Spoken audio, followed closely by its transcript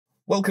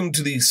Welcome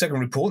to the second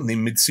report in the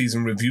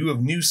mid-season review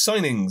of new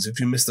signings. If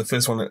you missed the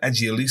first one at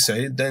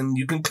Agiolise, then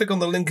you can click on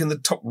the link in the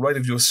top right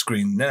of your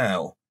screen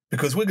now,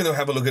 because we're going to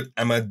have a look at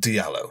Amad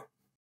Diallo.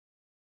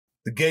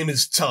 The game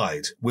is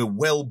tied. We're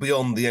well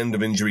beyond the end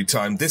of injury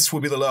time. This will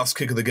be the last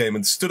kick of the game,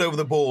 and stood over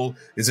the ball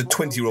is a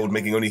 20-year-old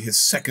making only his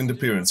second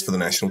appearance for the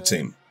national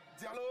team.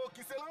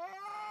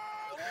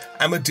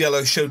 Amad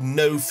Diallo showed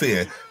no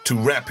fear to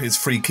wrap his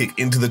free kick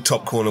into the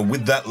top corner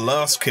with that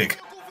last kick,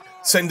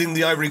 sending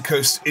the Ivory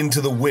Coast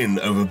into the win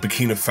over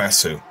Burkina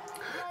Faso,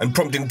 and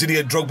prompting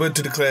Didier Drogba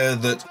to declare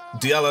that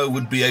Diallo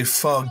would be a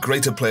far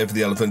greater player for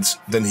the Elephants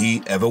than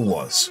he ever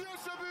was.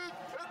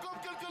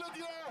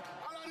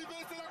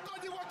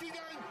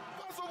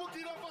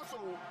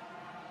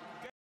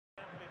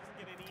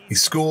 He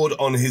scored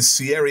on his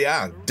Serie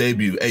A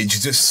debut,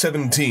 aged just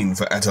 17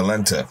 for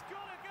Atalanta.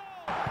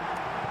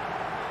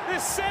 The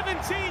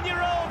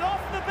 17-year-old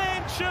off the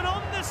bench and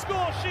on the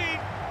score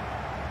sheet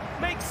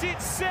makes it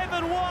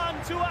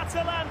 7-1 to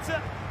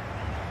Atalanta.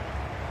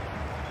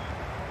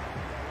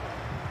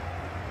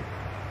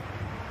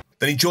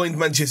 Then he joined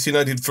Manchester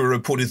United for a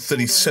reported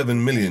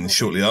 $37 million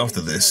shortly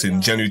after this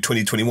in January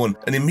 2021,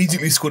 and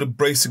immediately scored a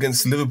brace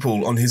against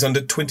Liverpool on his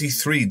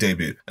under-23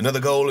 debut. Another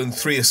goal and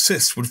 3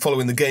 assists would follow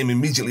in the game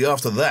immediately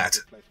after that.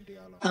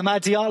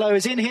 Amad Diallo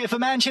is in here for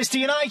Manchester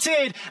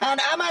United, and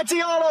Amad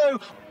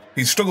Diallo...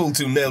 He struggled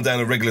to nail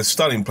down a regular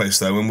starting place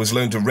though, and was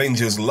loaned to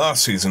Rangers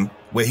last season,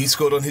 where he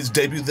scored on his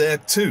debut there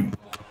too.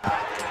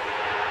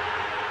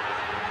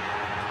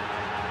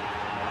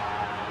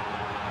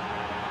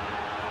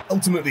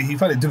 Ultimately, he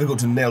found it difficult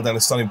to nail down a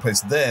starting place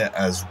there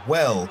as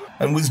well,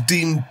 and was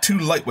deemed too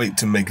lightweight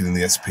to make it in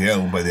the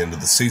SPL by the end of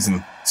the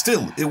season.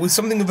 Still, it was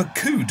something of a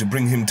coup to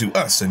bring him to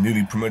us, a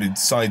newly promoted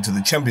side to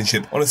the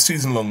Championship, on a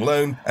season-long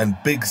loan, and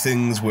big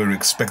things were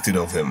expected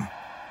of him.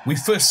 We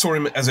first saw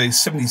him as a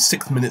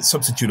 76th minute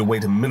substitute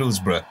away to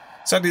Middlesbrough.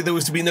 Sadly, there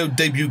was to be no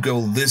debut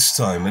goal this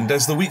time, and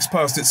as the weeks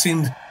passed, it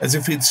seemed as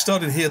if he'd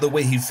started here the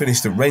way he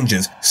finished at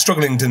Rangers,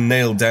 struggling to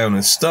nail down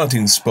a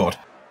starting spot.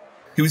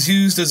 He was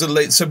used as a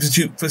late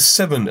substitute for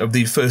 7 of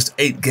the first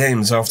 8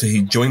 games after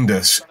he joined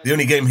us. The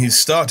only game he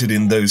started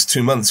in those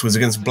 2 months was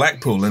against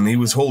Blackpool, and he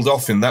was hauled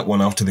off in that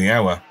one after the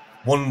hour.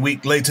 1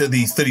 week later,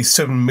 the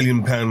 £37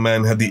 million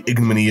man had the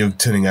ignominy of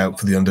turning out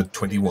for the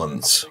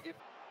under-21s.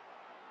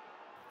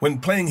 When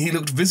playing, he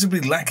looked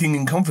visibly lacking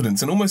in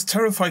confidence and almost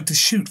terrified to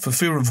shoot for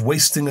fear of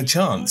wasting a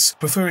chance,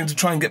 preferring to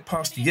try and get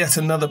past yet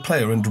another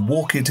player and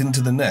walk it into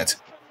the net.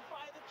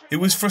 It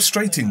was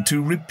frustrating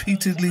to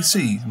repeatedly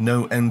see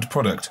no end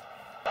product.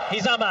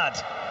 He's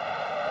Amad.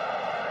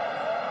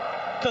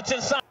 Cuts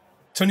inside.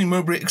 Tony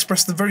Mowbray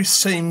expressed the very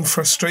same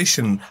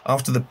frustration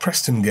after the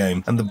Preston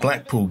game and the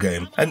Blackpool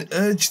game, and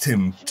urged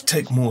him to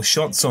take more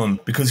shots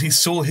on because he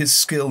saw his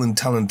skill and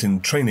talent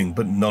in training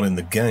but not in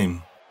the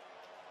game.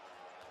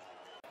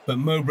 But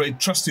Mowbray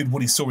trusted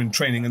what he saw in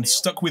training and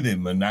stuck with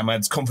him, and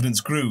Amad's confidence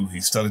grew. He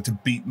started to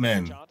beat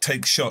men,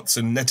 take shots,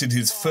 and netted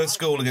his first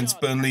goal against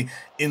Burnley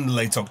in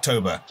late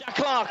October. Jack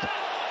Clark,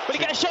 will he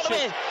get a shot of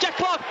it? Jack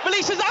Clark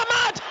releases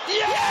Amad!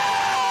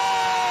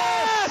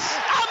 Yes!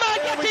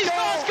 Amad gets his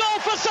first goal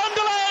for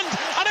Sunderland!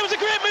 And it was a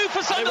great move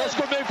for Sunderland! It was a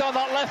good move down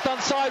that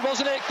left-hand side,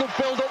 wasn't it? Good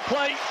build-up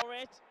play.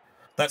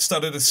 That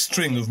started a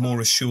string of more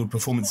assured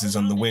performances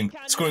on the wing,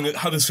 scoring at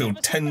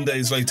Huddersfield 10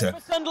 days later.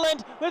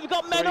 Sunderland, we've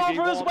got men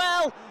over as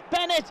well.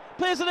 Bennett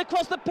plays it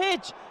across the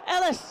pitch.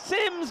 Ellis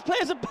Sims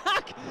plays it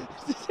back.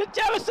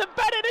 Jerison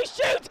Bennett who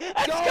shoots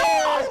and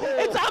scores.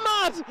 It's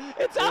Amad.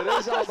 It's Amad.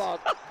 It is Amad.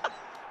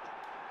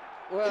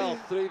 Well,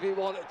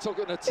 3v1, it took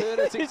an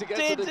eternity to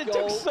get to the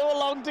goal. It took so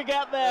long to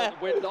get there. The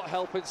wind not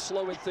helping,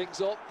 slowing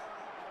things up.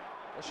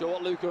 Not sure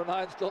what Luca and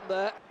Hines done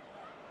there.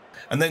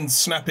 And then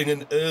snapping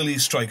an early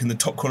strike in the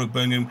top corner of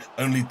Birmingham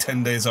only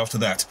 10 days after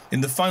that,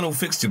 in the final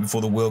fixture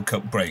before the World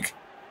Cup break.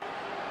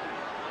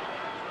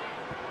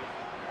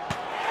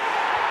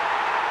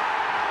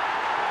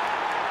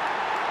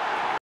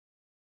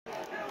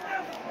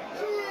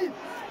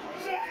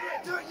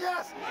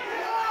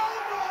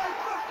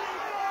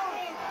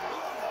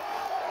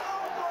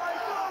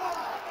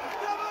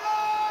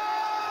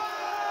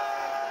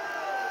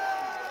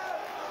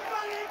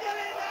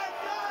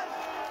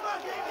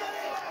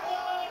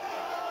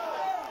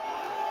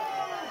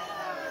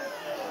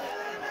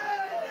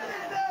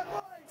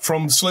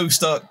 From slow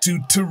start to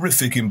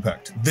terrific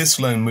impact, this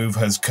loan move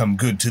has come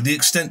good to the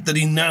extent that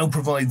he now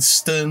provides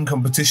stern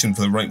competition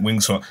for the right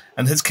wing slot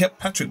and has kept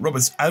Patrick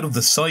Roberts out of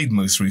the side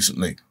most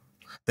recently.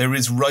 There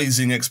is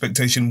rising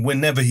expectation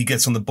whenever he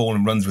gets on the ball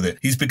and runs with it.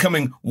 He's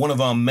becoming one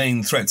of our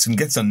main threats and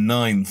gets a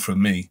 9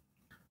 from me.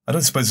 I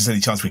don't suppose there's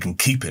any chance we can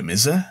keep him,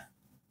 is there?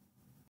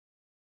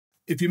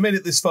 If you made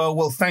it this far,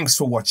 well, thanks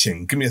for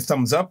watching. Give me a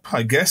thumbs up,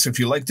 I guess, if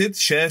you liked it.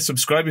 Share,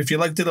 subscribe if you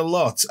liked it a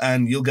lot,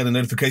 and you'll get a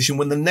notification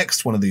when the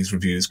next one of these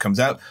reviews comes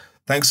out.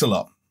 Thanks a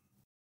lot.